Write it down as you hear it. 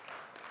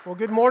Well,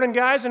 good morning,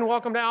 guys, and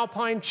welcome to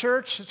Alpine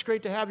Church. It's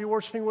great to have you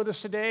worshiping with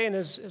us today. And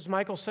as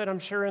Michael said, I'm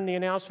sure in the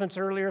announcements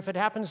earlier, if it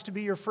happens to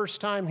be your first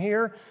time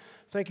here,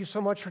 thank you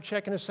so much for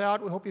checking us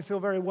out. We hope you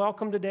feel very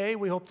welcome today.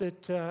 We hope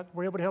that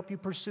we're able to help you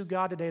pursue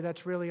God today.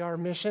 That's really our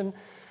mission.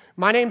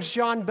 My name's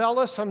John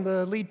Bellis. I'm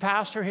the lead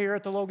pastor here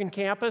at the Logan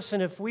campus.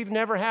 And if we've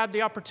never had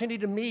the opportunity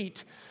to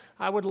meet,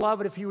 I would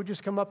love it if you would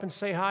just come up and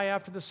say hi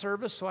after the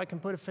service so I can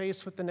put a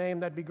face with the name.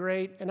 That'd be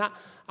great. And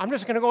I'm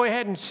just going to go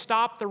ahead and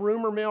stop the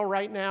rumor mill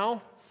right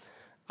now.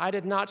 I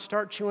did not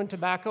start chewing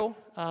tobacco.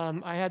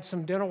 I had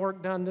some dental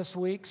work done this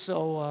week,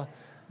 so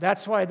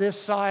that's why this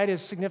side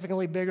is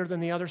significantly bigger than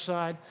the other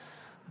side.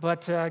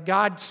 But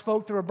God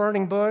spoke through a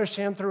burning bush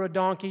and through a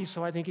donkey,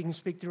 so I think He can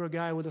speak through a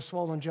guy with a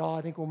swollen jaw.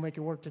 I think we'll make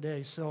it work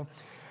today. So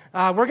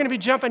we're going to be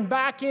jumping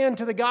back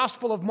into the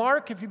Gospel of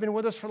Mark. If you've been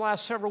with us for the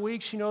last several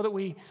weeks, you know that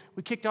we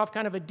kicked off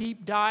kind of a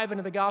deep dive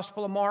into the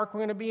Gospel of Mark. We're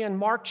going to be in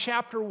Mark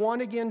chapter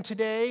 1 again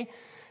today.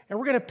 And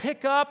we're going to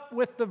pick up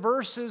with the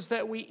verses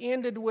that we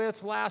ended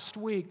with last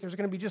week. There's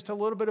going to be just a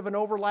little bit of an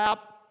overlap,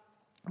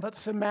 but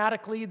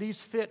thematically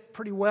these fit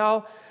pretty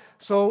well.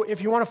 So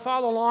if you want to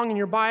follow along in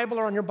your Bible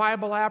or on your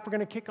Bible app, we're going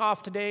to kick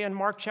off today in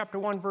Mark chapter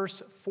 1,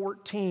 verse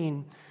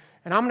 14.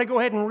 And I'm going to go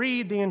ahead and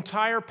read the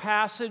entire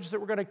passage that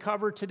we're going to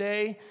cover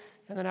today,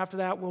 and then after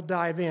that we'll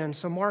dive in.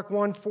 So Mark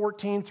 1,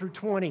 14 through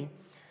 20. It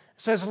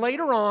says,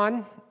 "Later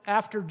on,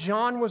 after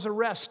John was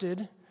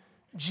arrested,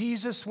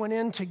 Jesus went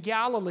into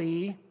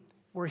Galilee,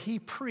 where He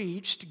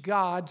preached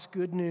God's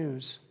good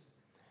news.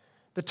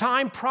 The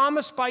time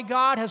promised by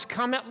God has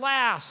come at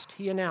last,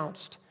 He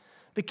announced.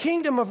 The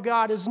kingdom of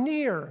God is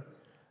near.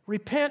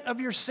 Repent of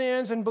your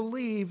sins and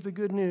believe the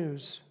good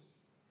news."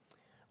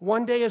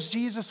 One day as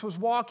Jesus was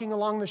walking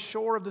along the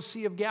shore of the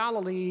Sea of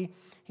Galilee,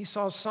 He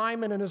saw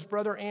Simon and his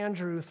brother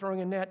Andrew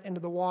throwing a net into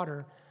the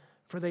water,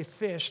 for they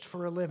fished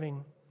for a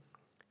living.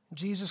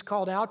 Jesus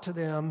called out to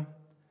them,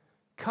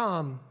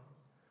 "Come,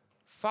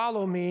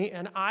 follow me,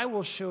 and I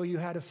will show you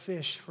how to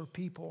fish for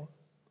people."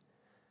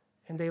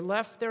 And they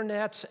left their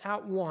nets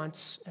at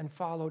once and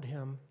followed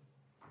Him.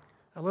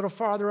 A little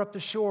farther up the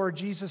shore,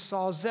 Jesus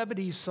saw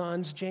Zebedee's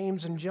sons,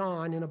 James and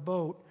John, in a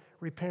boat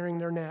repairing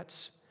their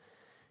nets.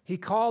 He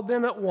called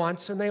them at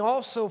once, and they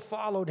also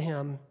followed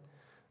Him,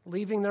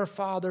 leaving their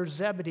father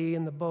Zebedee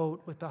in the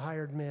boat with the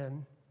hired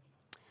men.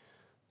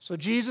 So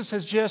Jesus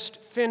has just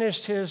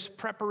finished His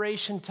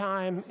preparation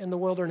time in the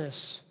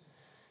wilderness.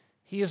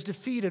 He has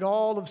defeated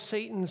all of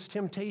Satan's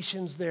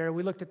temptations there.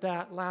 We looked at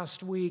that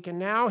last week. And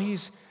now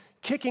He's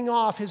kicking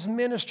off His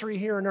ministry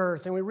here on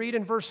earth. And we read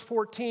in verse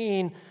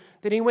 14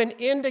 that He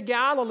went into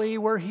Galilee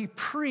where He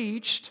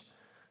preached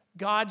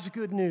God's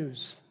good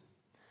news.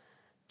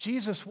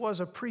 Jesus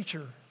was a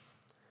preacher.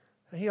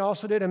 He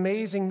also did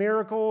amazing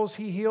miracles.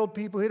 He healed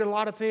people. He did a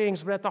lot of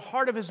things. But at the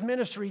heart of His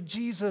ministry,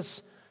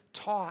 Jesus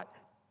taught.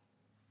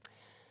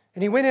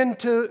 And He went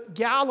into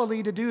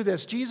Galilee to do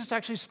this. Jesus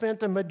actually spent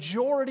the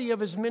majority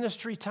of His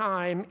ministry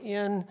time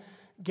in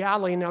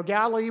Galilee. Now,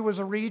 Galilee was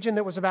a region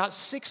that was about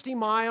 60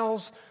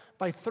 miles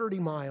by 30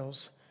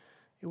 miles.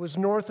 It was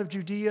north of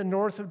Judea,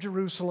 north of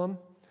Jerusalem.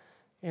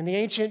 And the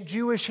ancient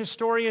Jewish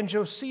historian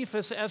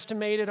Josephus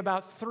estimated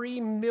about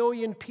 3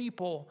 million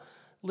people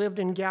lived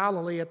in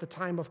Galilee at the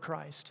time of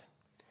Christ.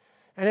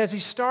 And as He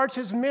starts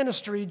His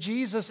ministry,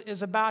 Jesus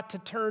is about to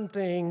turn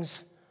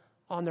things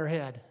on their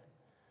head.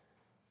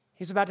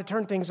 He's about to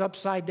turn things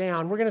upside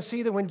down. We're going to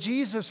see that when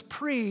Jesus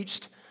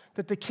preached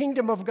that the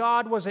kingdom of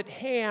God was at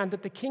hand,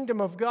 that the kingdom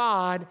of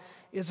God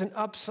is an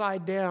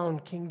upside down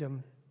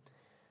kingdom.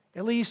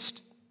 At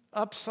least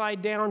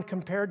upside down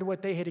compared to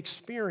what they had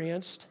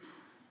experienced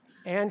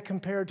and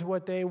compared to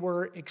what they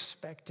were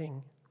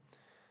expecting.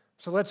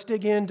 So let's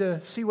dig in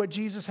to see what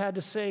Jesus had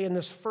to say in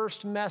this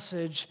first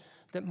message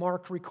that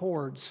Mark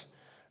records.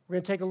 We're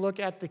going to take a look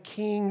at the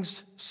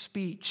king's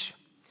speech.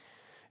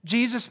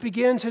 Jesus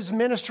begins His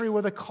ministry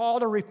with a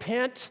call to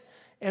repent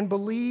and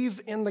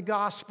believe in the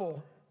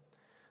gospel.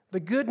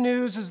 The good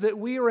news is that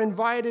we are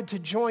invited to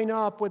join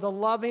up with a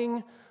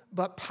loving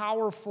but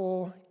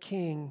powerful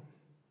king.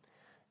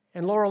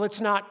 And Laurel, it's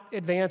not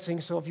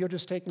advancing, so if you'll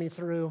just take me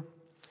through.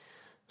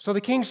 So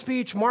the king's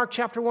speech, Mark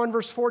chapter 1,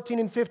 verse 14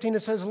 and 15,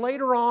 it says,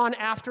 "Later on,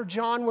 after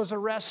John was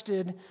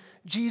arrested,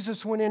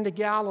 Jesus went into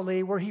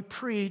Galilee where He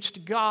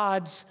preached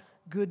God's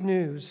good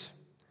news.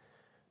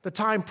 The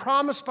time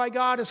promised by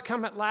God has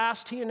come at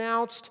last, He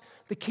announced.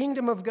 The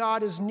kingdom of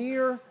God is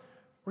near.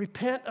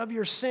 Repent of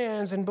your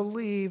sins and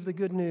believe the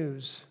good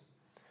news."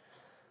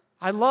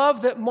 I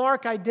love that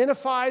Mark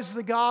identifies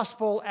the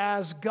gospel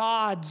as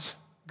God's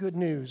good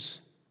news.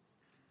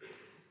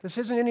 This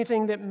isn't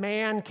anything that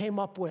man came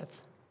up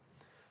with.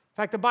 In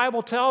fact, the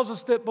Bible tells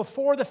us that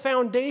before the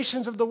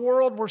foundations of the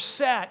world were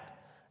set,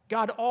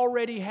 God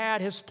already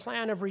had His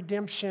plan of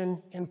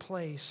redemption in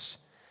place.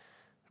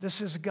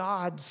 This is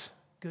God's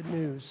good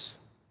news.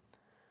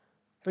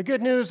 The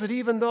good news that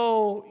even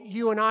though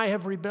you and I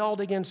have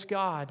rebelled against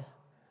God,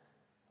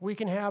 we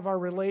can have our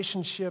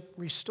relationship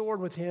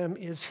restored with Him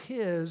is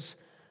His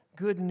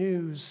good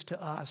news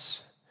to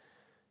us.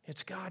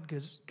 It's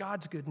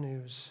God's good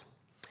news.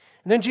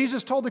 And then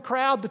Jesus told the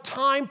crowd, the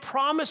time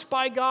promised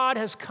by God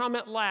has come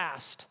at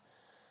last.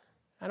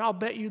 And I'll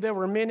bet you there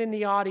were men in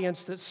the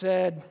audience that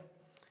said,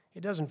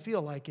 it doesn't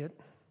feel like it.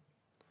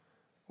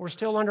 We're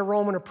still under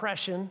Roman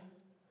oppression.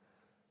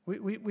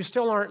 We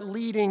still aren't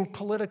leading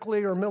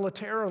politically or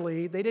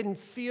militarily. They didn't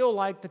feel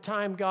like the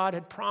time God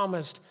had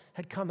promised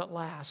had come at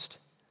last.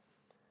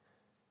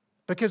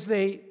 Because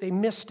they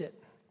missed it.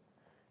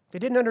 They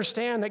didn't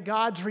understand that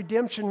God's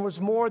redemption was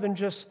more than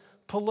just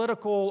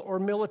political or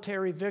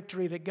military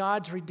victory, that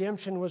God's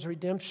redemption was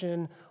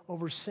redemption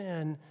over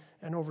sin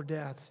and over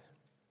death.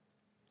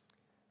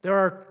 There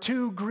are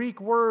two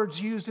Greek words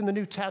used in the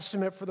New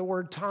Testament for the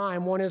word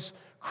time. One is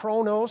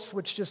chronos,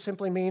 which just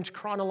simply means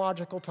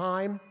chronological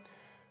time.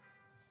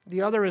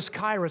 The other is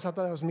kairos. I thought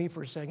that was me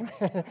for a second.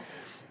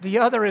 The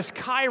other is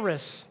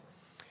kairos.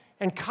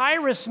 And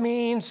kairos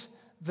means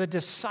the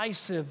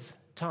decisive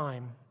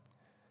time.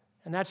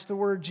 And that's the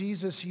word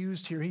Jesus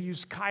used here. He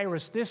used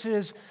kairos. This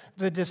is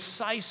the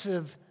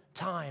decisive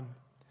time.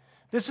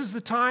 This is the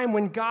time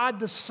when God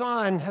the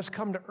Son has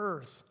come to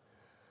earth.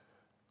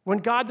 When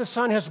God the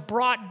Son has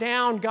brought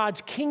down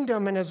God's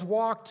kingdom and has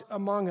walked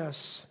among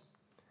us.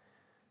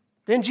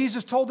 Then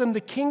Jesus told them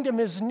the kingdom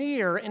is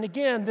near. And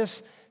again,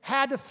 this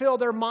had to fill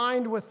their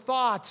mind with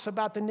thoughts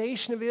about the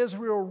nation of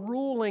Israel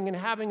ruling and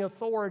having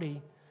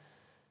authority.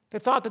 They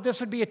thought that this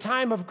would be a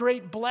time of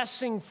great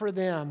blessing for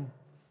them.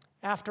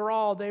 After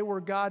all, they were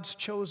God's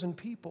chosen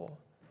people.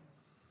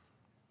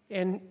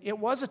 And it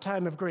was a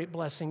time of great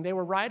blessing. They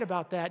were right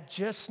about that,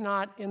 just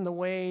not in the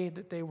way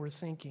that they were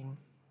thinking.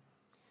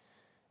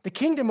 The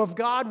kingdom of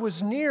God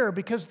was near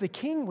because the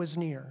king was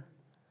near.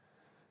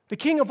 The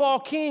King of all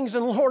kings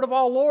and Lord of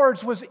all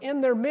lords was in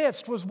their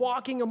midst, was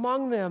walking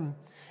among them.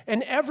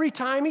 And every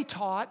time he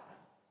taught,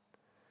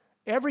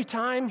 every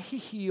time he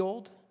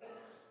healed,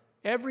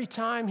 every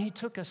time he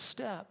took a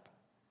step,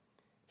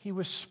 he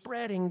was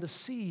spreading the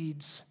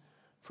seeds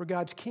for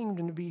God's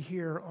kingdom to be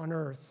here on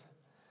earth.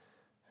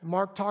 And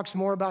Mark talks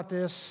more about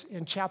this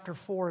in chapter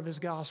 4 of his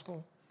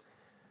gospel.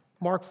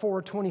 Mark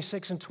 4,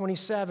 26 and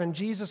 27.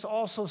 Jesus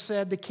also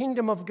said, the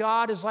kingdom of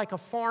God is like a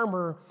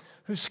farmer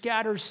who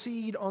scatters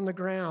seed on the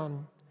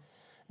ground.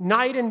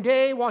 Night and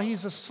day, while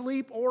he's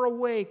asleep or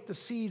awake, the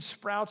seed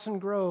sprouts and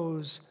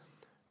grows,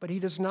 but he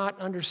does not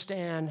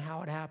understand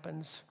how it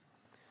happens.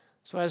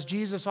 So as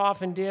Jesus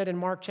often did in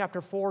Mark chapter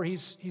 4,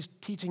 he's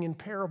teaching in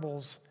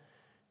parables.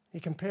 He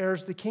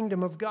compares the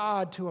kingdom of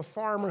God to a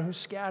farmer who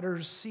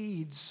scatters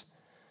seeds.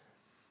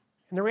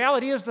 And the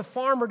reality is the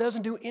farmer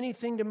doesn't do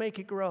anything to make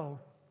it grow.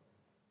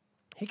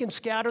 He can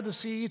scatter the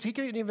seeds. He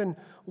can even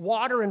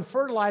water and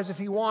fertilize if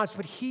he wants,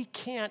 but he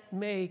can't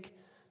make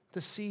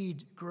the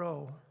seed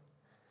grow.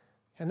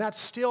 And that's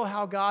still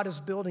how God is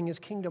building his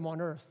kingdom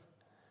on earth.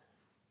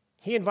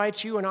 He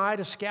invites you and I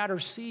to scatter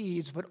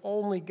seeds, but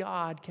only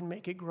God can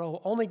make it grow.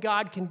 Only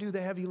God can do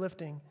the heavy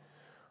lifting.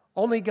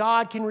 Only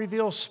God can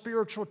reveal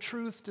spiritual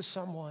truth to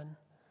someone.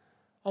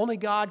 Only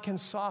God can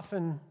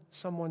soften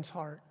someone's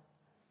heart.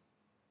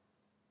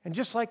 And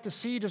just like the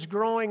seed is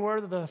growing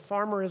whether the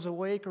farmer is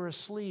awake or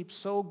asleep,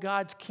 so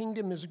God's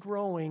kingdom is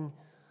growing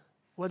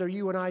whether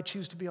you and I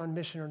choose to be on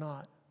mission or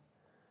not.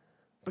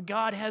 But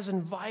God has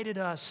invited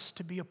us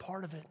to be a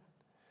part of it.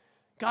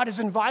 God has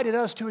invited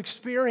us to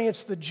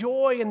experience the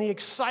joy and the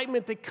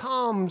excitement that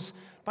comes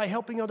by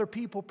helping other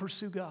people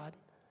pursue God,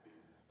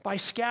 by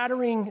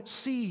scattering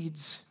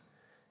seeds.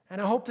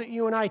 And I hope that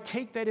you and I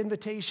take that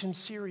invitation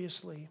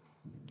seriously.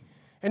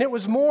 And it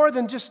was more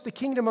than just the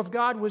kingdom of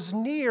God was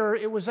near,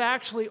 it was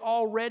actually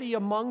already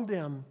among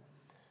them.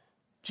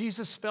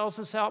 Jesus spells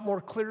this out more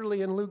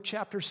clearly in Luke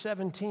chapter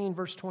 17,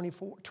 verse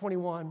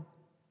 21.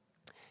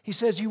 He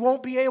says, you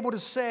won't be able to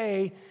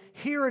say,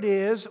 here it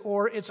is,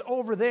 or it's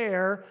over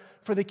there,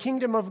 for the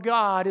kingdom of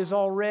God is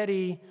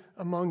already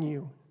among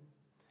you.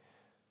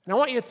 And I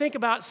want you to think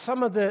about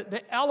some of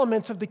the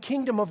elements of the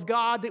kingdom of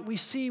God that we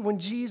see when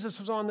Jesus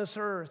was on this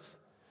earth.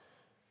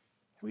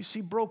 We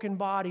see broken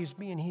bodies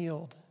being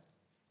healed.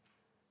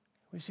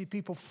 We see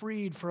people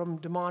freed from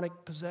demonic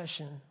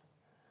possession.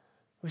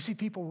 We see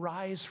people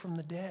rise from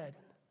the dead.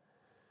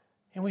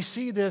 And we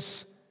see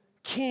this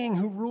king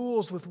who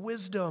rules with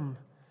wisdom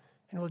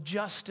and with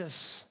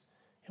justice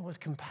and with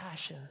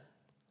compassion.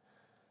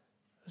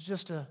 It's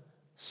just a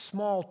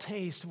small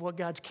taste of what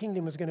God's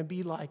kingdom is going to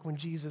be like when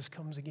Jesus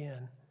comes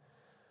again.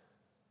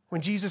 When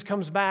Jesus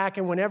comes back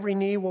and when every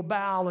knee will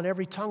bow and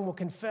every tongue will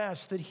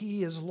confess that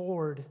he is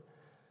Lord.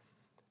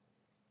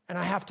 And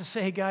I have to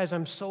say, guys,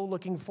 I'm so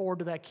looking forward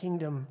to that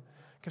kingdom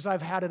because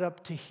I've had it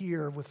up to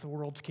here with the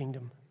world's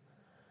kingdom.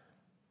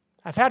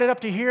 I've had it up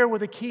to here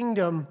with a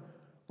kingdom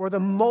where the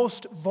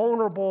most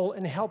vulnerable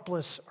and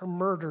helpless are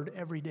murdered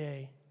every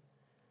day.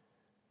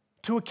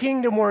 To a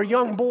kingdom where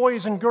young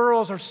boys and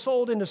girls are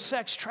sold into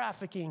sex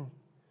trafficking.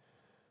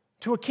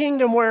 To a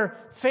kingdom where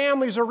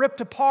families are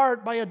ripped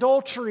apart by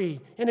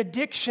adultery and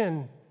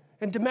addiction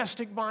and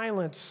domestic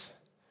violence.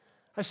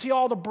 I see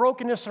all the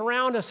brokenness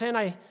around us, and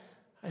I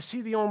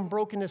see the own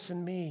brokenness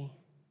in me.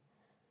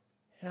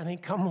 And I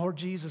think, come, Lord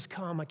Jesus,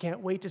 come. I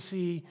can't wait to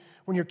see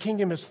when your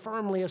kingdom is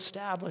firmly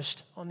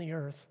established on the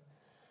earth.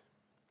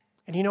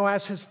 And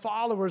as his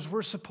followers,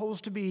 we're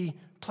supposed to be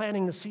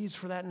planting the seeds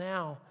for that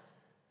now.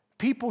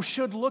 People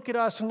should look at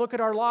us and look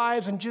at our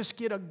lives and just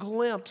get a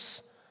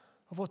glimpse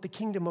of what the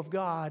kingdom of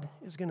God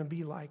is going to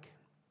be like.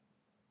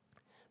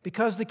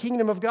 Because the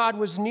kingdom of God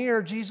was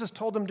near, Jesus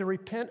told them to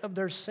repent of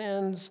their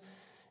sins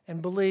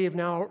and believe.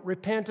 Now,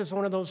 repent is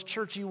one of those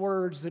churchy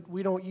words that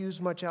we don't use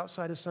much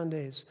outside of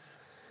Sundays.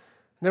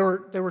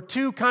 There were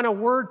two kind of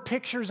word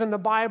pictures in the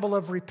Bible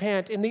of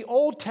repent. In the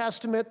Old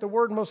Testament, the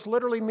word most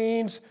literally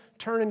means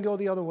turn and go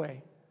the other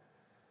way.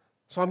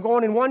 So I'm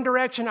going in one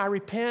direction, I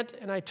repent,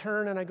 and I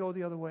turn and I go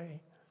the other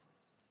way.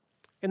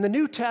 In the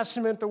New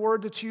Testament, the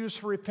word that's used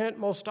for repent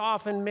most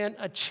often meant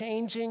a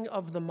changing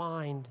of the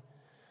mind.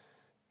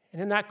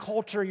 And in that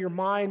culture, your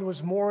mind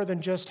was more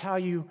than just how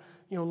you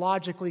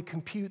logically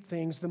compute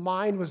things. The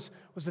mind was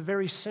the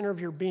very center of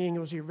your being. It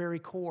was your very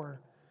core.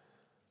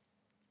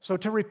 So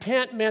to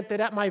repent meant that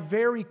at my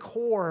very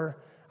core,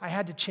 I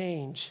had to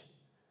change.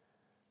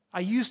 I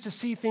used to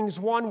see things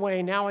one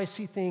way, now I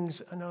see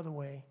things another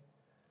way.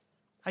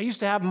 I used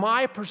to have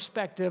my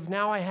perspective,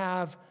 now I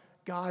have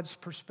God's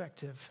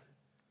perspective.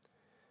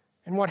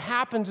 And what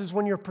happens is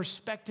when your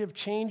perspective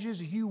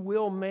changes, you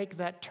will make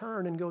that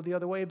turn and go the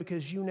other way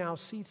because you now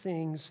see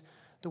things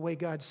the way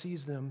God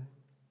sees them.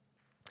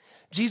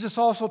 Jesus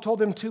also told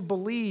them to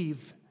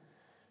believe.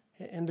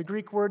 And the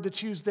Greek word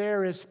that's used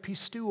there is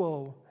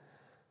pisteuo.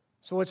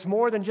 So it's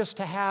more than just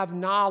to have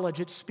knowledge.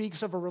 It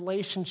speaks of a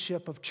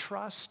relationship of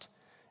trust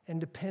and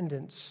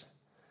dependence.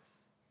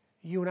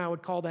 You and I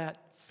would call that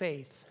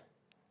faith.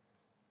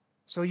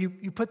 So you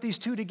put these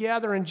two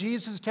together, and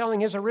Jesus is telling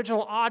his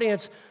original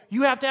audience,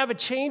 you have to have a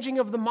changing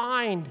of the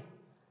mind.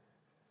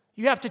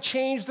 You have to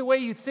change the way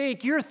you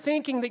think. You're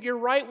thinking that you're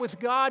right with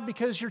God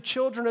because you're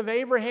children of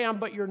Abraham,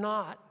 but you're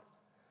not.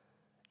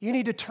 You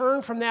need to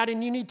turn from that,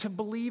 and you need to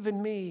believe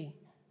in me.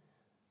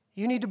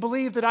 You need to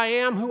believe that I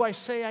am who I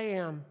say I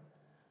am.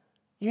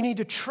 You need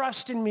to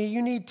trust in me.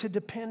 You need to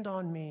depend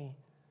on me.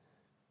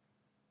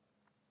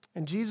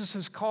 And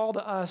Jesus' call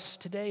to us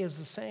today is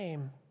the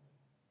same.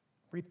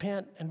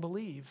 Repent and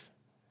believe.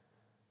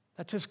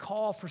 That's his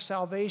call for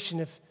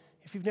salvation.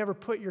 If you've never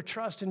put your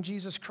trust in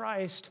Jesus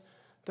Christ,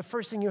 the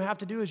first thing you have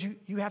to do is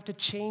you have to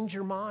change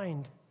your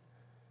mind.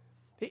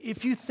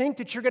 If you think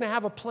that you're going to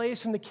have a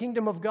place in the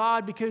kingdom of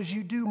God because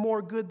you do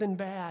more good than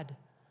bad,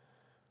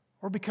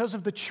 or because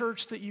of the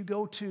church that you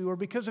go to, or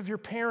because of your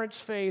parents'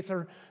 faith,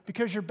 or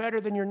because you're better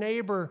than your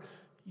neighbor,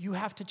 you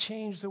have to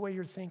change the way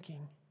you're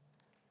thinking.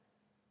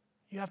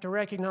 You have to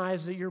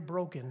recognize that you're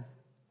broken,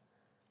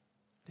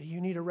 that you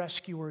need a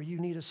rescuer, you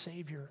need a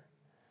Savior.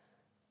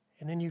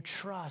 And then you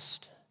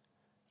trust,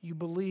 you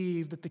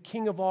believe that the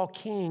King of all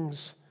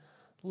kings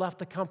left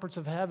the comforts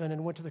of heaven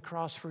and went to the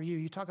cross for you.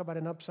 You talk about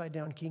an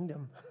upside-down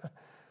kingdom.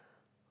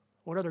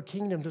 What other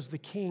kingdom does the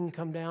king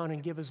come down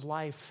and give his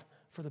life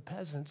for the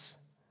peasants?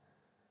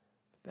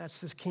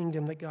 That's this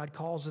kingdom that God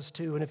calls us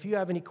to. And if you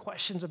have any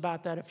questions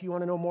about that, if you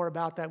want to know more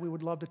about that, we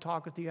would love to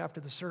talk with you after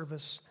the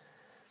service.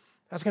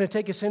 That's going to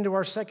take us into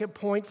our second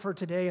point for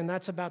today, and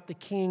that's about the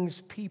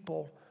king's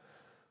people.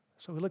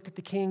 So we looked at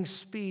the king's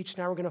speech.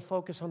 Now we're going to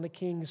focus on the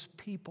king's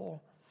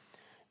people.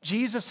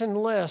 Jesus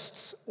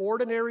enlists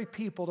ordinary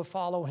people to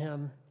follow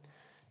him.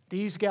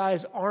 These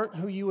guys aren't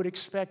who you would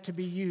expect to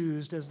be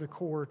used as the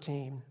core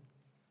team.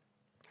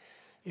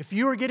 If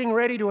you were getting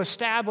ready to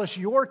establish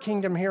your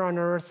kingdom here on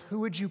earth, who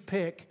would you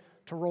pick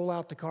to roll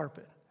out the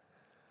carpet?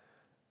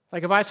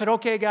 Like if I said,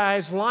 okay,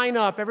 guys, line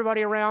up,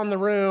 everybody around the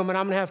room, and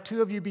I'm going to have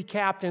two of you be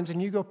captains,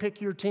 and you go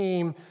pick your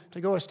team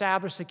to go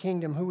establish the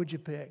kingdom, who would you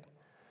pick?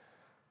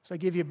 So I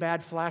give you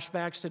bad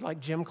flashbacks to like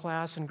gym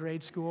class in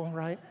grade school,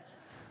 right?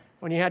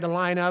 When you had to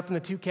line up and the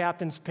two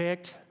captains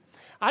picked.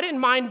 I didn't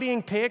mind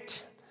being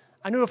picked.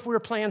 I knew if we were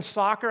playing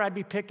soccer, I'd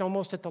be picked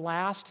almost at the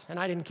last, and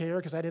I didn't care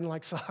because I didn't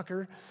like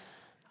soccer.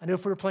 I knew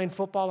if we were playing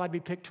football, I'd be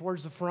picked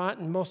towards the front,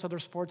 and most other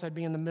sports, I'd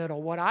be in the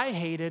middle. What I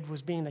hated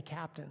was being the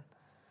captain.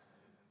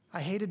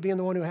 I hated being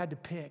the one who had to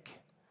pick.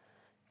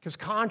 Because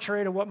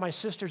contrary to what my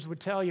sisters would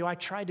tell you, I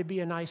tried to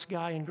be a nice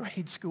guy in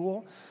grade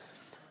school.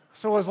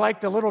 So it was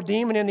like the little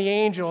demon and the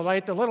angel,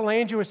 right? The little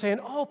angel was saying,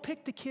 oh,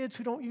 pick the kids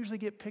who don't usually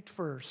get picked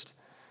first.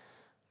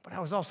 But I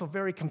was also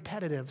very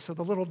competitive. So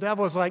the little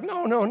devil was like,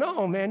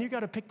 no, man, you got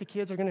to pick the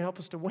kids that are going to help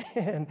us to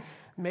win.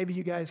 Maybe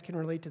you guys can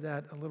relate to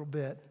that a little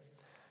bit.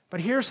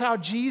 But here's how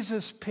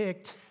Jesus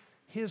picked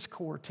his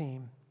core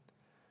team.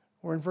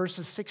 We're in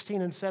verses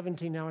 16 and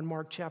 17 now in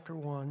Mark chapter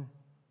 1.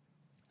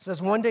 It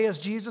says, one day as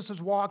Jesus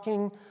was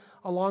walking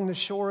along the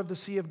shore of the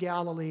Sea of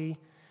Galilee,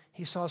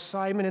 he saw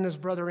Simon and his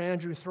brother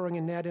Andrew throwing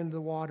a net into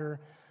the water,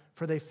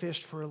 for they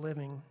fished for a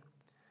living.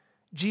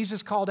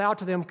 Jesus called out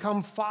to them,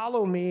 come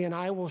follow me, and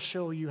I will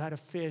show you how to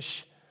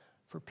fish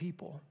for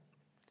people.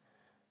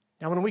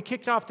 Now, when we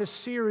kicked off this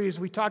series,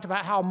 we talked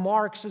about how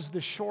Mark's is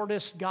the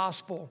shortest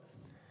gospel.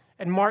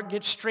 And Mark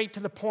gets straight to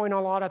the point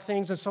on a lot of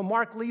things. And so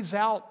Mark leaves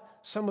out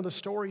some of the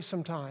stories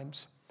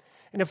sometimes.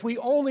 And if we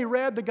only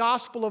read the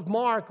Gospel of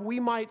Mark, we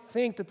might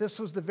think that this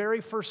was the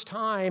very first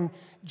time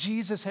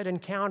Jesus had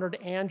encountered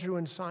Andrew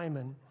and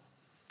Simon.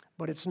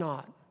 But it's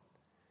not.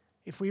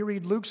 If we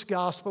read Luke's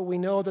gospel, we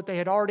know that they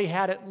had already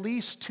had at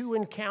least 2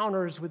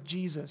 encounters with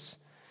Jesus.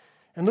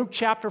 In Luke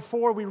chapter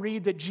 4, we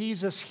read that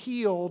Jesus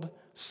healed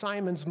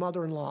Simon's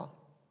mother-in-law.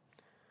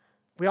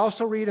 We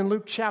also read in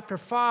Luke chapter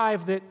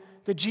 5 that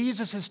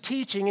Jesus is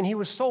teaching, and he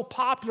was so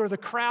popular, the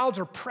crowds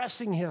are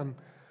pressing him.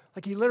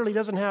 Like he literally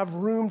doesn't have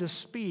room to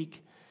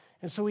speak.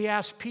 And so he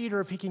asks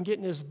Peter if he can get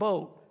in his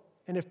boat,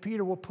 and if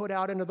Peter will put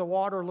out into the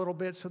water a little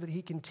bit so that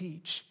he can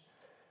teach.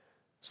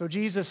 So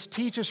Jesus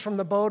teaches from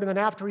the boat, and then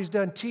after he's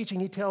done teaching,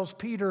 he tells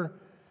Peter,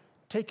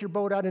 take your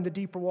boat out into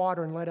deeper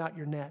water and let out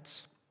your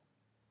nets.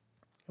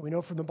 And we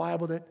know from the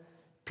Bible that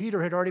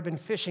Peter had already been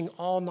fishing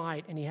all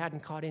night, and he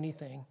hadn't caught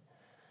anything.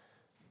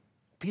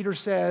 Peter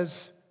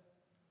says,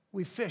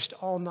 we fished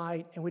all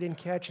night, and we didn't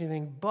catch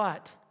anything,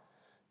 but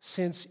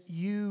since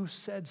you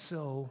said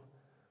so,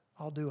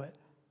 I'll do it.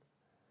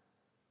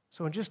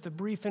 So in just the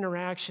brief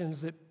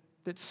interactions that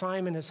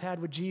Simon has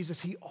had with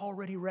Jesus, he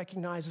already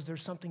recognizes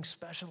there's something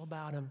special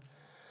about him.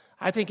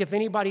 I think if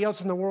anybody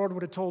else in the world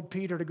would have told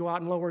Peter to go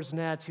out and lower his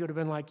nets, he would have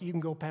been like, you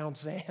can go pound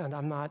sand.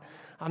 I'm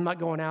not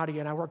going out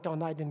again. I worked all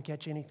night, didn't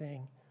catch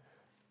anything.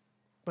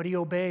 But he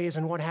obeys,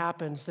 and what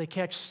happens? They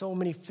catch so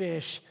many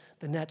fish,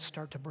 the nets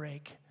start to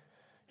break.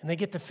 And they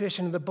get the fish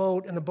into the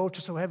boat, and the boats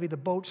are so heavy, the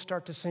boats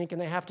start to sink,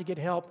 and they have to get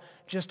help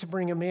just to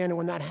bring them in. And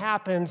when that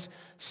happens,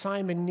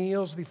 Simon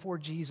kneels before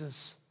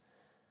Jesus.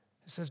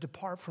 He says,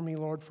 depart from me,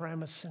 Lord, for I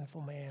am a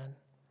sinful man.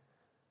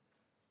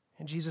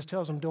 And Jesus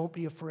tells him, don't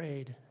be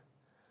afraid,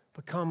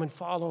 but come and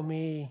follow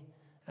me,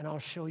 and I'll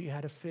show you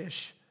how to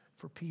fish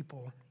for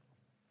people.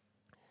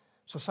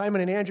 So Simon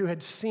and Andrew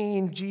had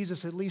seen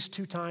Jesus at least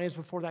 2 times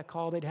before that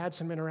call. They'd had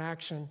some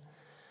interaction.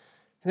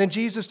 And then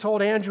Jesus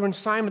told Andrew and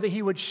Simon that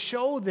he would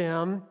show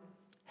them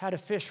how to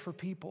fish for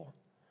people.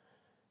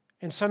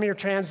 In some of your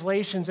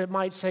translations, it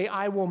might say,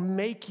 I will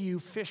make you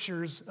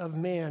fishers of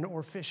men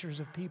or fishers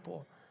of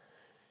people.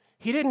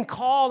 He didn't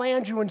call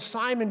Andrew and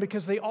Simon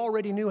because they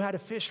already knew how to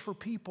fish for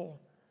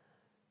people.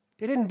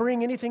 They didn't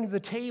bring anything to the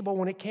table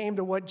when it came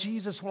to what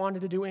Jesus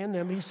wanted to do in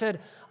them. He said,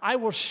 I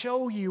will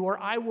show you, or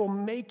I will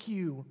make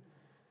you.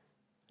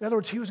 In other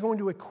words, he was going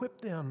to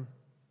equip them.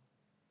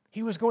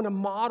 He was going to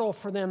model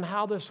for them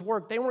how this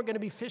worked. They weren't going to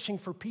be fishing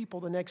for people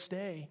the next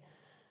day.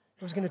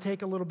 It was going to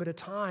take a little bit of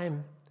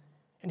time,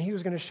 and he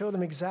was going to show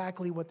them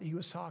exactly what he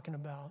was talking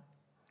about.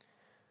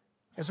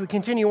 As we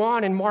continue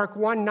on in Mark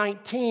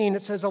 1:19,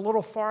 it says a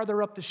little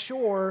farther up the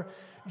shore,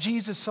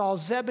 Jesus saw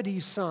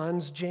Zebedee's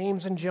sons,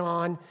 James and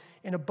John,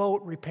 in a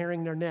boat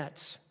repairing their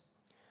nets.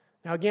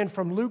 Now again,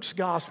 from Luke's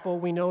gospel,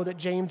 we know that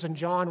James and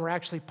John were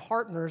actually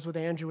partners with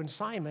Andrew and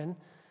Simon,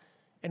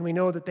 and we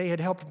know that they had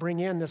helped bring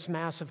in this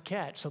massive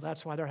catch, so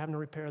that's why they're having to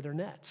repair their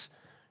nets.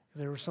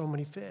 There were so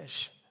many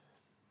fish.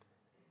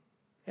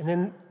 And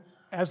then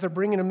as they're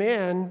bringing them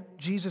in,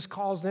 Jesus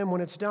calls them when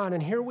it's done,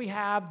 and here we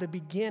have the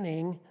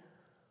beginning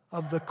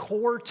of the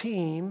core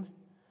team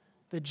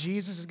that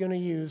Jesus is going to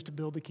use to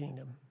build the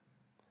kingdom.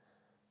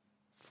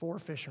 4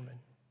 fishermen.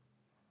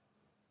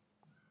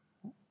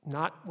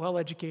 Not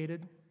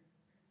well-educated,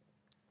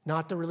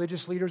 not the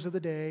religious leaders of the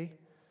day,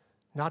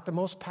 not the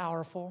most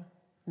powerful,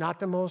 not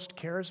the most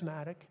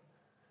charismatic.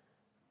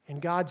 In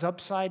God's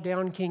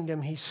upside-down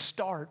kingdom, he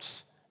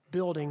starts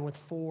building with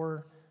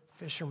 4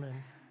 fishermen.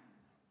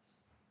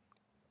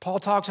 Paul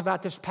talks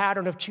about this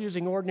pattern of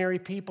choosing ordinary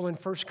people in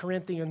 1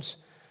 Corinthians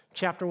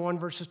chapter 1,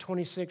 verses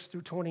 26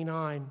 through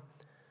 29.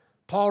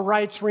 Paul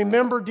writes,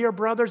 remember, dear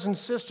brothers and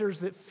sisters,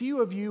 that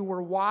few of you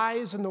were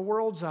wise in the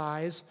world's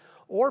eyes,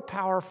 or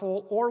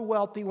powerful, or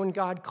wealthy when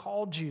God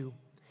called you.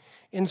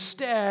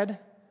 Instead,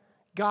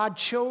 God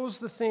chose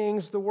the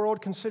things the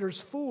world considers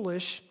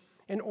foolish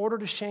in order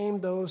to shame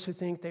those who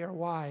think they are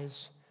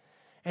wise.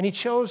 And he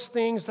chose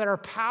things that are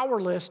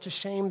powerless to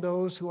shame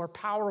those who are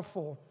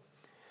powerful.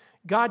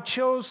 God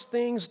chose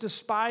things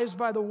despised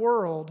by the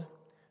world,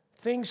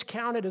 things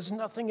counted as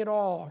nothing at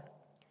all,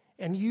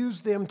 and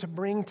used them to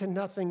bring to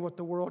nothing what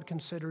the world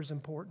considers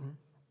important.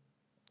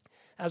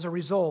 As a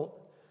result,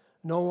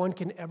 no one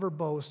can ever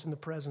boast in the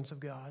presence of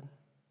God.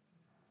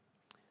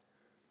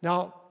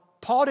 Now,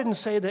 Paul didn't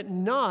say that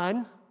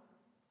none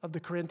of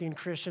the Corinthian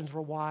Christians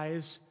were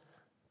wise,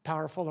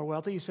 powerful, or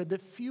wealthy. He said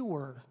that few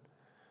were.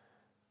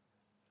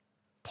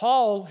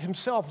 Paul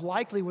himself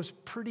likely was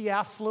pretty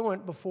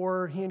affluent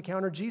before he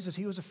encountered Jesus.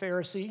 He was a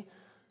Pharisee,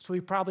 so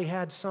he probably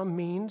had some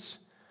means.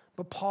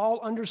 But Paul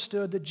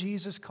understood that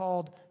Jesus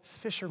called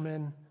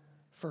fishermen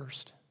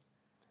first.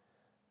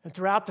 And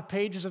throughout the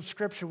pages of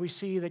Scripture, we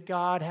see that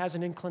God has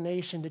an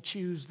inclination to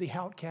choose the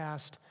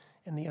outcast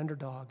and the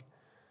underdog.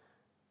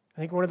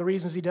 I think one of the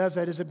reasons he does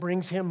that is it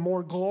brings him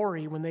more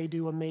glory when they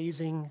do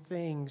amazing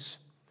things.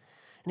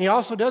 And he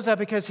also does that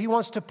because he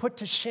wants to put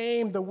to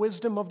shame the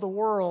wisdom of the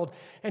world,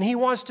 and he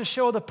wants to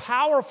show the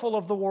powerful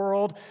of the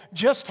world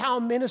just how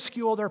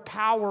minuscule their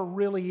power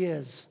really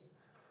is.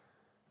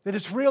 That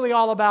it's really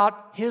all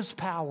about his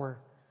power.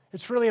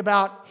 It's really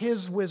about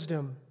his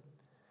wisdom.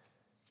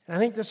 And I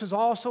think this is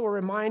also a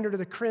reminder to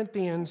the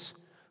Corinthians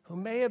who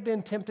may have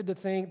been tempted to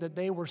think that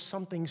they were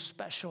something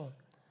special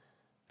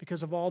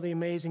because of all the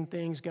amazing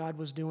things God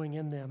was doing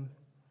in them.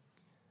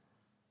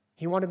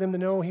 He wanted them to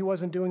know he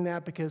wasn't doing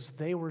that because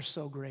they were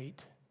so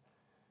great.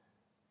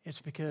 It's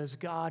because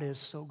God is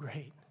so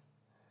great.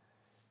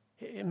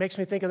 It makes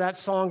me think of that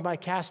song by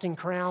Casting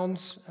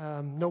Crowns,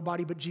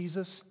 Nobody But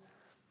Jesus.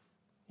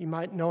 You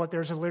might know it.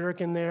 There's a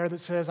lyric in there that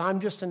says,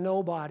 I'm just a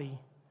nobody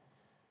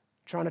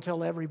trying to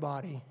tell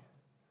everybody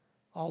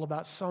all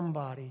about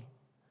somebody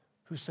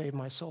who saved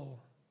my soul.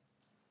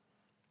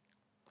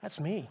 That's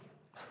me.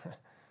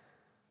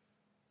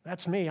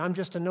 That's me. I'm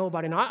just a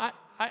nobody. Now,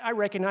 I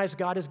recognize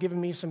God has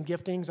given me some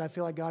giftings. I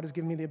feel like God has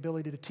given me the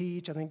ability to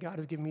teach. I think God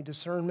has given me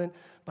discernment.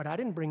 But I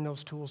didn't bring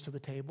those tools to the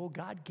table.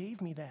 God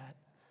gave me that.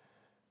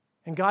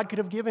 And God could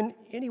have given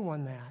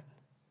anyone that.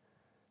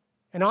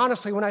 And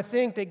honestly, when I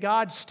think that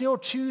God still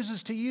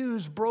chooses to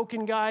use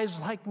broken guys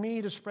like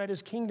me to spread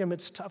his kingdom,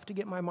 it's tough to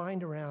get my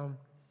mind around.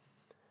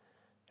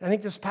 And I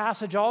think this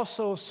passage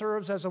also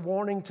serves as a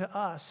warning to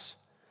us.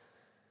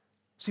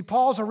 See,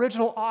 Paul's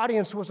original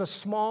audience was a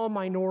small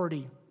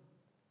minority.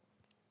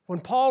 When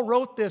Paul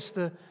wrote this,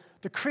 the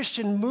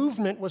Christian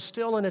movement was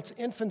still in its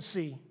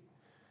infancy.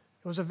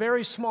 It was a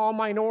very small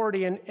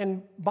minority,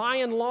 and by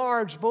and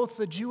large, both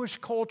the Jewish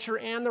culture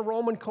and the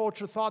Roman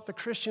culture thought the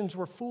Christians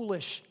were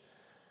foolish.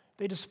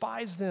 They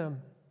despised them.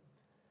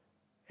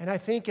 And I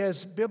think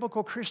as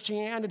biblical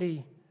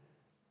Christianity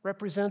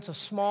represents a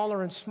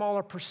smaller and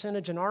smaller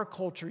percentage in our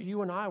culture,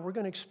 you and I, we're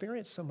going to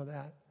experience some of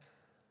that.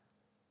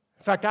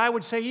 In fact, I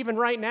would say even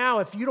right now,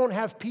 if you don't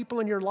have people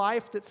in your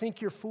life that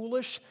think you're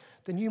foolish,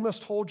 then you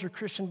must hold your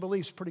Christian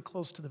beliefs pretty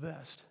close to the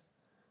vest.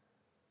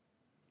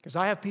 Because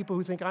I have people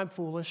who think I'm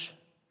foolish.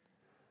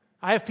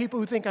 I have people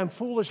who think I'm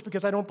foolish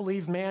because I don't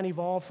believe man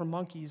evolved from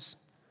monkeys.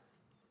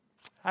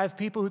 I have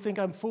people who think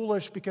I'm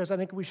foolish because I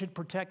think we should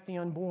protect the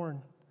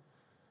unborn.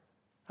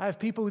 I have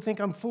people who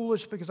think I'm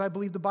foolish because I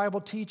believe the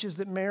Bible teaches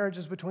that marriage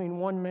is between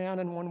one man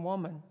and one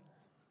woman.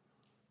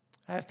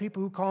 I have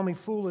people who call me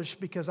foolish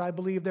because I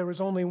believe there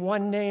is only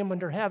one name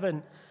under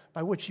heaven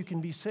by which you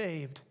can be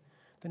saved,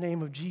 the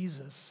name of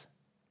Jesus.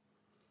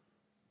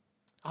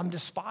 I'm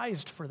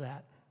despised for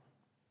that.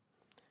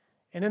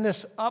 And in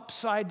this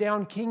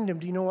upside-down kingdom,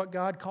 do you know what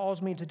God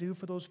calls me to do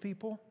for those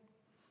people?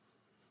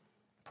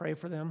 Pray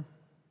for them,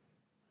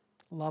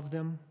 love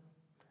them,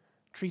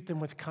 treat them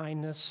with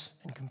kindness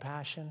and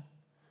compassion.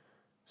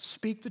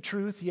 Speak the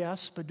truth,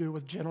 yes, but do it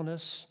with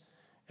gentleness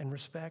and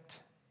respect.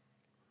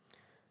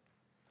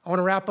 I want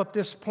to wrap up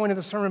this point of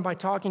the sermon by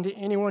talking to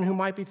anyone who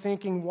might be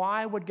thinking,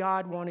 why would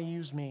God want to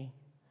use me?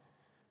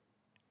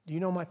 Do you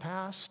know my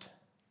past?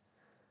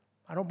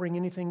 I don't bring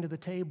anything to the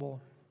table.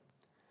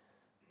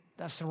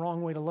 That's the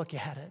wrong way to look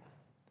at it.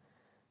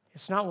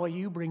 It's not what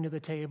you bring to the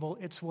table,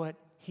 it's what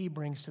he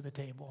brings to the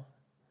table.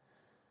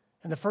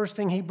 And the first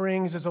thing he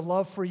brings is a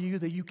love for you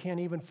that you can't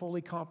even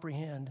fully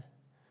comprehend.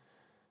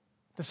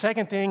 The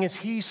second thing is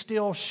he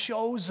still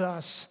shows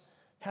us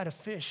how to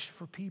fish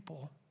for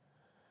people.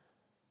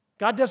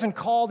 God doesn't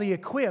call the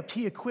equipped,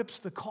 he equips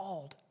the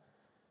called.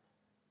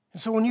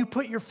 And so when you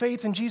put your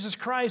faith in Jesus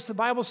Christ, the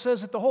Bible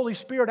says that the Holy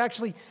Spirit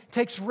actually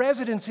takes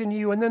residence in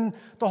you, and then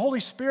the Holy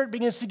Spirit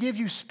begins to give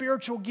you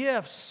spiritual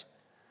gifts.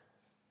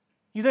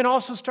 You then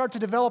also start to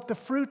develop the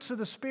fruits of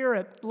the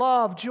Spirit: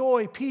 love,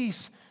 joy,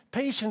 peace,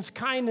 patience,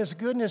 kindness,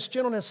 goodness,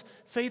 gentleness,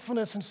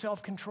 faithfulness, and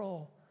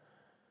self-control.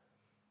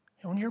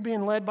 And when you're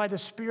being led by the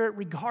Spirit,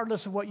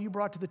 regardless of what you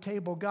brought to the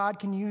table, God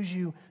can use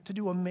you to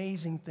do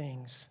amazing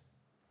things.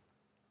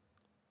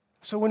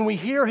 So when we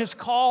hear his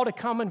call to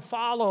come and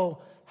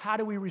follow, how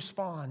do we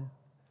respond?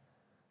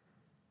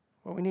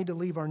 Well, we need to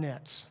leave our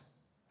nets.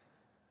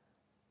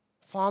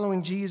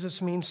 Following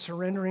Jesus means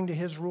surrendering to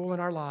his rule in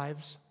our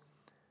lives,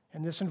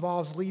 and this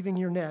involves leaving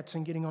your nets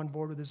and getting on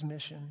board with his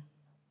mission.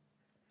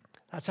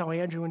 That's how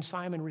Andrew and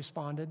Simon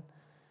responded.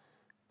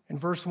 In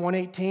verse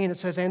 118, it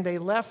says, "And they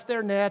left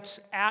their nets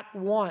at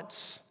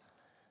once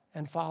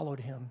and followed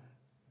him."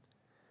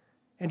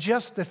 In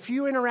just the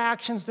few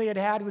interactions they had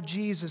had with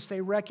Jesus,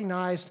 they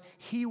recognized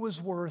he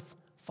was worth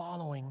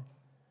following.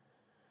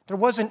 There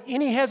wasn't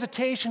any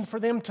hesitation for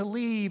them to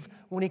leave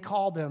when he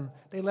called them.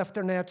 They left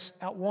their nets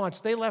at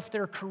once. They left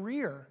their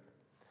career.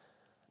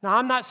 Now,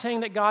 I'm not saying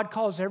that God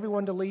calls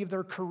everyone to leave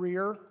their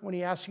career when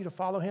he asks you to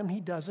follow him.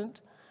 He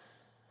doesn't.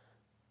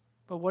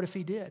 But what if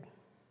he did?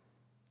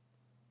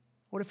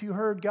 What if you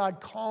heard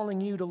God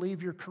calling you to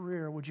leave your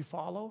career? Would you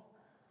follow?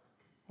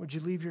 Would you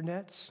leave your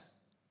nets?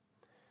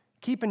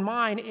 Keep in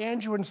mind,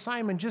 Andrew and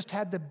Simon just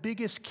had the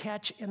biggest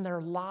catch in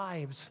their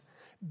lives.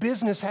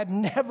 Business had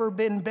never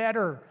been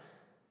better.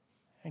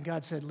 And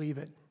God said, leave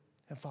it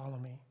and follow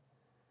me.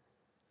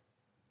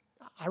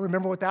 I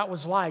remember what that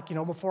was like. You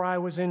know, before I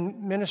was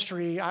in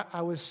ministry,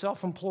 I was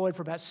self-employed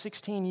for about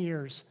 16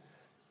 years.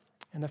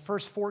 And the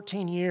first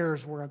 14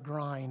 years were a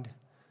grind.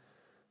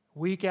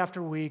 Week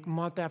after week,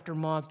 month after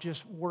month,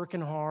 just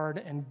working hard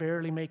and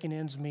barely making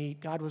ends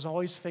meet. God was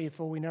always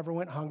faithful. We never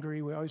went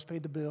hungry. We always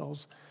paid the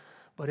bills.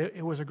 But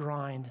it was a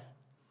grind.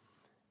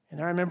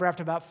 And I remember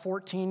after about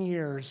 14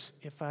 years,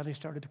 it finally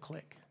started to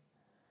click.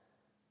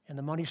 And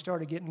the money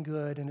started getting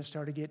good, and it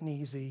started getting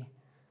easy.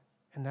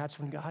 And that's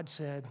when God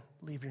said,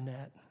 leave your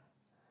net.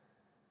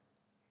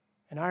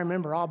 And I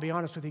remember, I'll be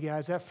honest with you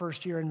guys, that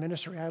first year in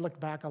ministry, I looked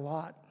back a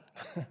lot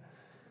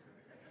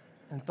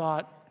and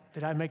thought,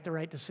 did I make the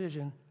right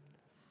decision?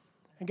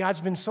 And God's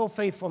been so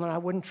faithful, and I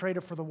wouldn't trade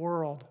it for the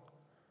world.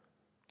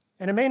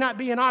 And it may not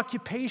be an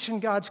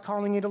occupation God's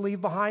calling you to leave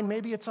behind.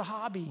 Maybe it's a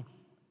hobby.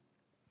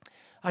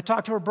 I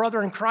talked to a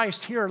brother in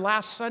Christ here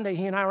last Sunday.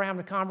 He and I were having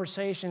a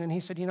conversation, and he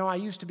said, I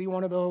used to be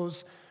one of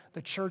those,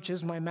 the church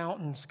is my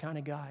mountains kind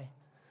of guy.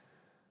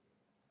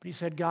 But he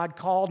said, God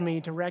called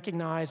me to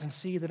recognize and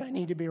see that I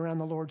need to be around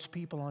the Lord's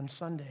people on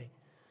Sunday.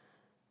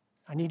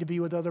 I need to be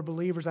with other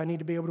believers. I need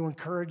to be able to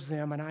encourage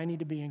them, and I need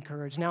to be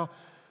encouraged. Now,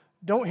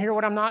 don't hear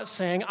what I'm not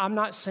saying. I'm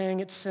not saying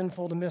it's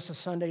sinful to miss a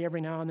Sunday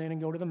every now and then and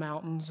go to the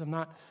mountains. I'm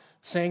not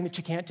saying that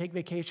you can't take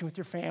vacation with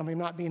your family. I'm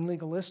not being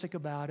legalistic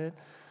about it.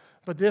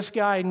 But this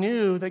guy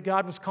knew that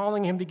God was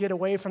calling him to get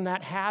away from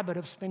that habit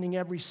of spending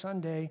every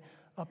Sunday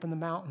up in the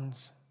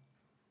mountains.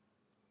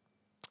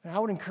 And I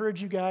would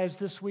encourage you guys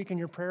this week in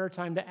your prayer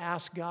time to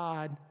ask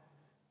God,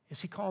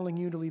 is He calling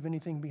you to leave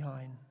anything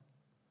behind?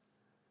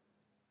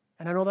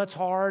 And I know that's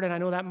hard, and I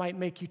know that might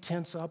make you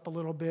tense up a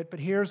little bit, but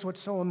here's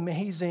what's so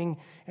amazing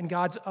in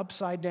God's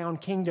upside-down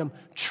kingdom.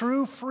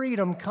 True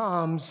freedom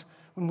comes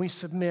when we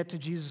submit to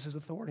Jesus'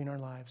 authority in our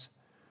lives.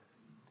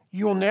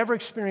 You will never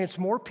experience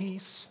more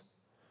peace,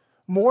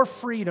 more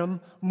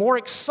freedom, more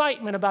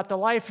excitement about the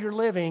life you're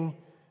living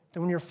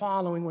than when you're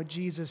following what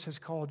Jesus has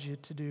called you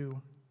to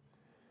do.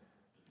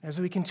 As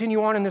we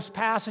continue on in this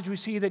passage, we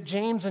see that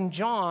James and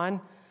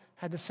John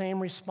had the same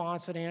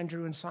response that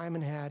Andrew and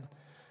Simon had.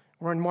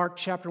 We're in Mark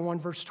chapter 1,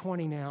 verse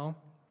 20 now.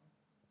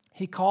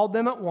 He called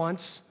them at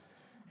once,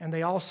 and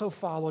they also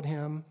followed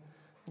him,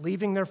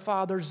 leaving their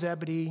father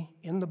Zebedee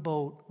in the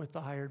boat with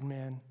the hired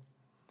men.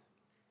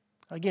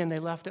 Again, they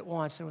left at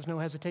once. There was no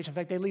hesitation. In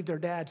fact, they leave their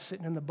dad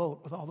sitting in the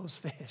boat with all those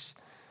fish.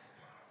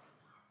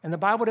 And the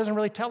Bible doesn't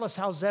really tell us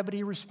how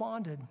Zebedee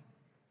responded.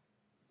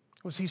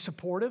 Was he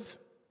supportive?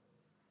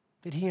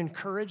 Did he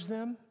encourage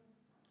them?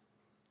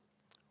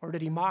 Or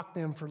did he mock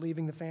them for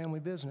leaving the family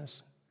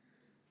business?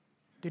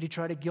 Did he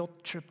try to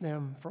guilt trip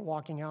them for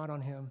walking out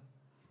on him?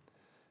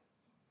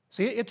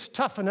 See, it's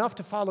tough enough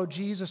to follow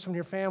Jesus when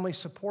your family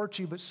supports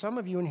you, but some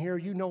of you in here,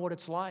 you know what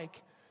it's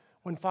like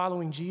when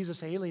following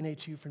Jesus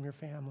alienates you from your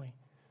family,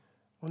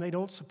 when they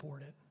don't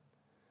support it.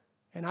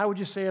 And I would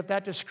just say, if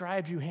that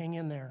describes you, hang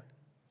in there.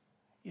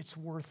 It's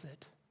worth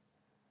it.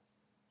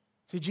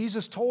 See,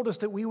 Jesus told us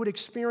that we would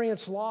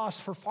experience loss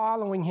for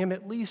following him,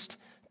 at least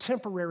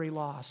temporary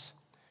loss.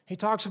 He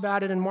talks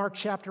about it in Mark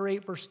chapter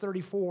 8, verse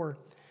 34.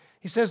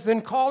 He says,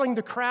 then calling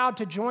the crowd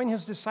to join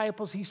his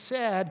disciples, he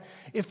said,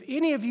 if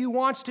any of you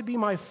wants to be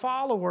my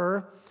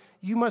follower,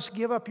 you must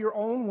give up your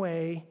own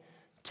way,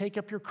 take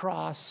up your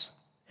cross,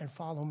 and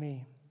follow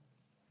me.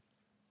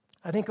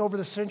 I think over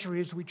the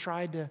centuries, we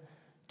tried to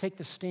take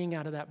the sting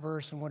out of that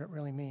verse and what it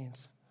really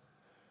means.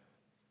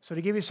 So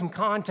to give you some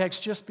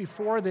context, just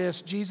before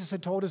this, Jesus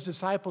had told his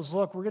disciples,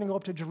 look, we're going to go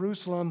up to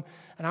Jerusalem,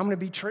 and I'm going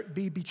to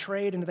be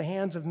betrayed into the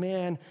hands of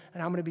men,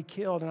 and I'm going to be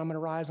killed, and I'm going to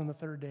rise on the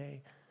third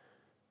day.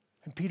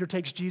 And Peter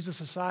takes Jesus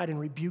aside and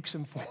rebukes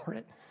him for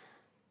it.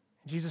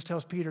 And Jesus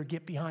tells Peter,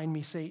 get behind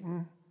me,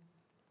 Satan.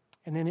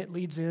 And then it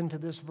leads into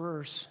this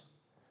verse.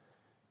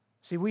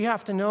 See, we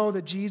have to know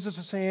that Jesus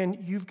is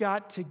saying, you've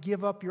got to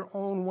give up your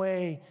own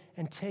way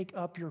and take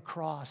up your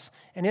cross.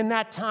 And in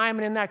that time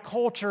and in that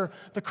culture,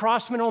 the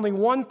cross meant only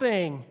one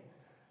thing,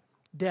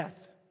 death.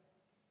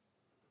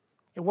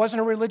 It wasn't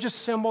a religious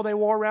symbol they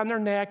wore around their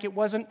neck. It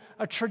wasn't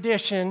a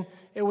tradition.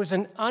 It was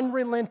an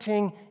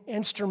unrelenting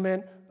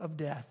instrument of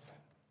death.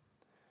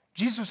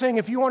 Jesus was saying,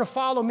 if you want to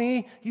follow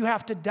me, you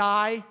have to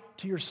die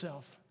to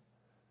yourself.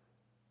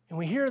 And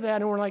we hear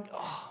that and we're like,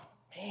 oh,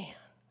 man.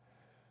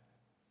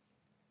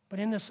 But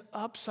in this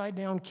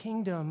upside-down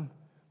kingdom,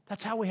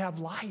 that's how we have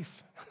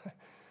life.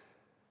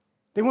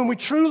 That when we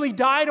truly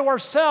die to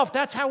ourselves,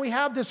 that's how we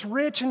have this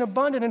rich and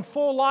abundant and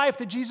full life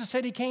that Jesus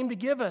said he came to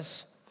give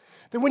us.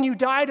 That when you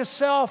die to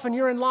self and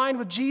you're in line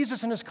with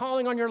Jesus and his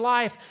calling on your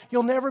life,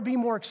 you'll never be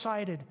more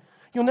excited.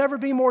 You'll never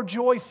be more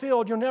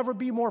joy-filled. You'll never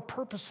be more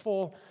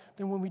purposeful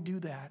than when we do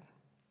that.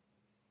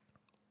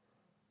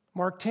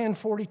 Mark 10,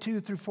 42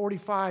 through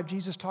 45,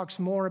 Jesus talks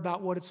more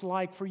about what it's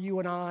like for you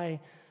and I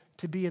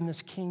to be in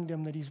this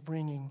kingdom that he's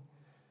bringing.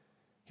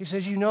 He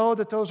says, you know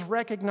that those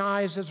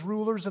recognized as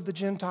rulers of the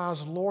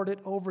Gentiles lord it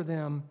over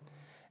them,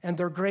 and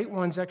their great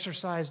ones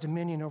exercise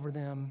dominion over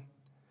them.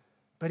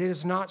 But it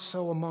is not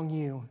so among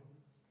you.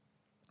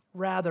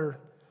 Rather,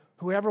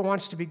 whoever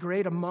wants to be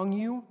great among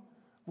you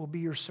will be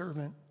your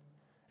servant,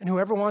 and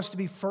whoever wants to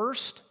be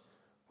first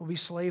will be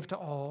slave to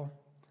all.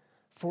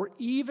 For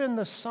even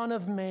the Son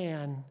of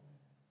Man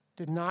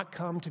did not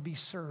come to be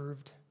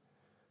served,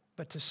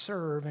 but to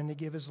serve and to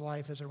give his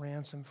life as a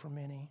ransom for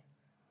many.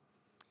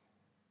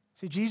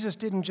 See, Jesus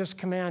didn't just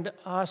command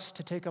us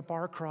to take up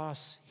our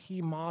cross,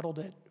 he modeled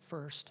it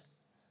first.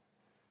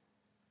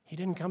 He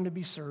didn't come to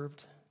be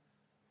served.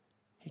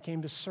 He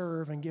came to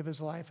serve and give his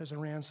life as a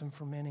ransom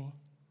for many.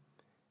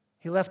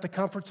 He left the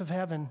comforts of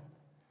heaven,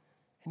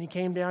 And he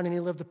came down and he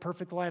lived the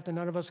perfect life that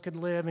none of us could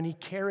live, and he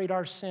carried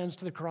our sins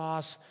to the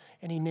cross,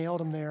 and he nailed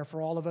them there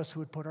for all of us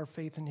who would put our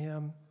faith in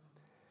him.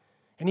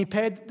 And he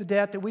paid the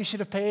debt that we should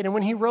have paid. And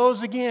when he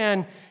rose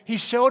again, he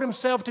showed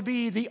himself to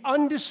be the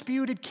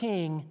undisputed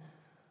king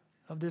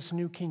of this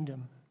new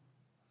kingdom.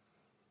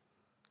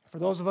 For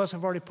those of us who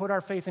have already put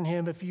our faith in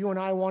him, if you and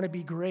I want to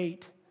be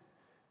great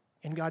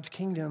in God's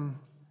kingdom,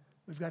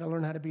 we've got to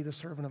learn how to be the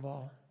servant of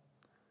all.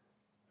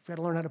 We've got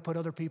to learn how to put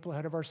other people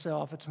ahead of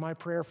ourselves. It's my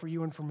prayer for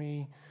you and for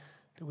me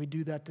that we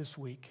do that this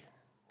week.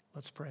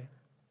 Let's pray.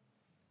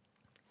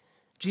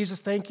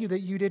 Jesus, thank you that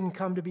you didn't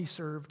come to be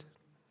served.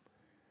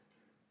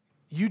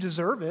 You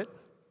deserve it.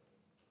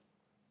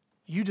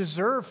 You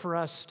deserve for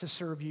us to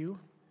serve you.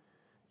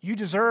 You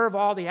deserve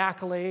all the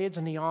accolades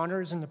and the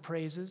honors and the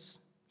praises.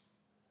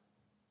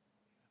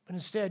 But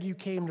instead, you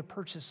came to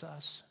purchase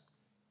us.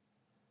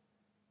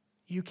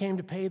 You came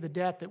to pay the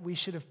debt that we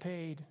should have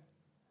paid.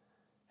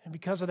 And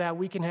because of that,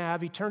 we can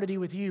have eternity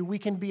with you. We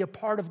can be a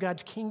part of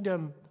God's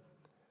kingdom.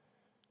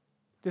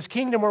 This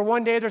kingdom where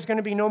one day there's going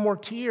to be no more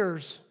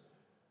tears.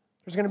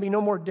 There's going to be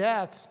no more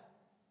death.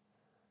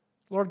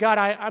 Lord God,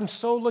 I'm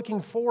so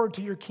looking forward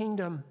to your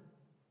kingdom.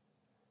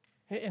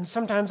 And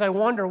sometimes I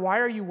wonder, why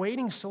are you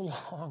waiting so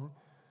long?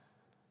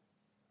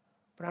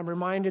 But I'm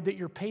reminded that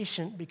you're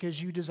patient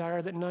because you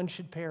desire that none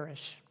should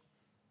perish.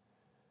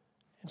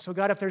 And so,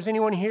 God, if there's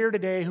anyone here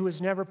today who has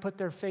never put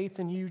their faith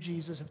in you,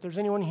 Jesus, if there's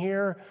anyone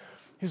here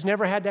who's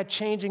never had that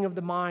changing of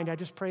the mind, I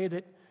just pray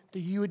that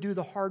you would do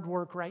the hard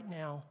work right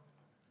now,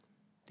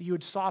 that you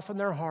would soften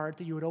their heart,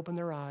 that you would open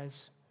their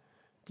eyes,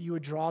 that you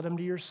would draw them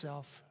to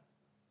yourself.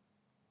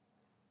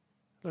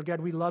 Lord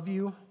God, we love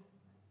you,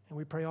 and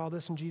we pray all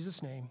this in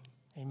Jesus' name.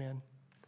 Amen.